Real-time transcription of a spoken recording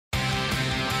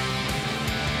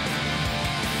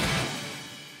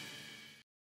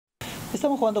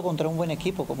estamos jugando contra un buen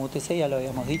equipo, como UTC ya lo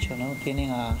habíamos dicho, ¿no?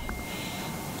 Tienen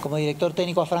como director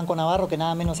técnico a Franco Navarro, que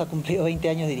nada menos ha cumplido 20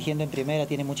 años dirigiendo en primera,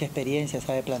 tiene mucha experiencia,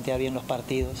 sabe plantear bien los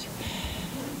partidos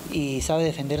y sabe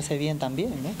defenderse bien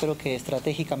también, ¿no? Creo que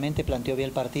estratégicamente planteó bien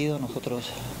el partido, nosotros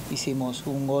hicimos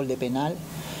un gol de penal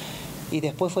y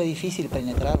después fue difícil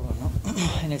penetrarlo, ¿no?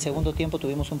 En el segundo tiempo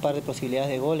tuvimos un par de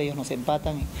posibilidades de gol, ellos nos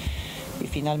empatan y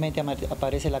finalmente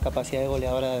aparece la capacidad de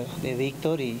goleadora de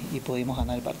Víctor y pudimos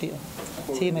ganar el partido.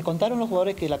 Sí, me contaron los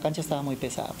jugadores que la cancha estaba muy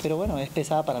pesada, pero bueno, es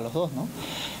pesada para los dos, ¿no?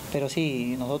 Pero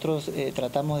sí, nosotros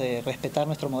tratamos de respetar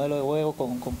nuestro modelo de juego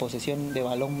con posesión de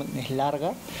balón es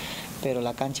larga, pero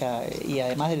la cancha, y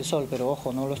además del sol, pero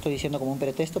ojo, no lo estoy diciendo como un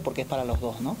pretexto porque es para los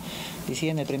dos, ¿no? Y sí,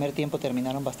 en el primer tiempo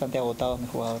terminaron bastante agotados mis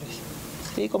jugadores.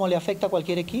 Sí, como le afecta a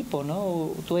cualquier equipo, ¿no?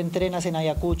 Tú entrenas en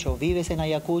Ayacucho, vives en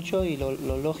Ayacucho y lo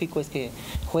lógico es que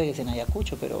juegues en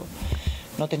Ayacucho, pero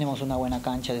no tenemos una buena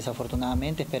cancha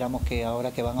desafortunadamente. Esperamos que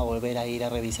ahora que van a volver a ir a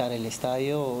revisar el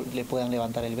estadio le puedan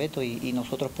levantar el veto y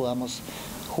nosotros podamos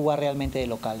jugar realmente de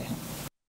locales, ¿no?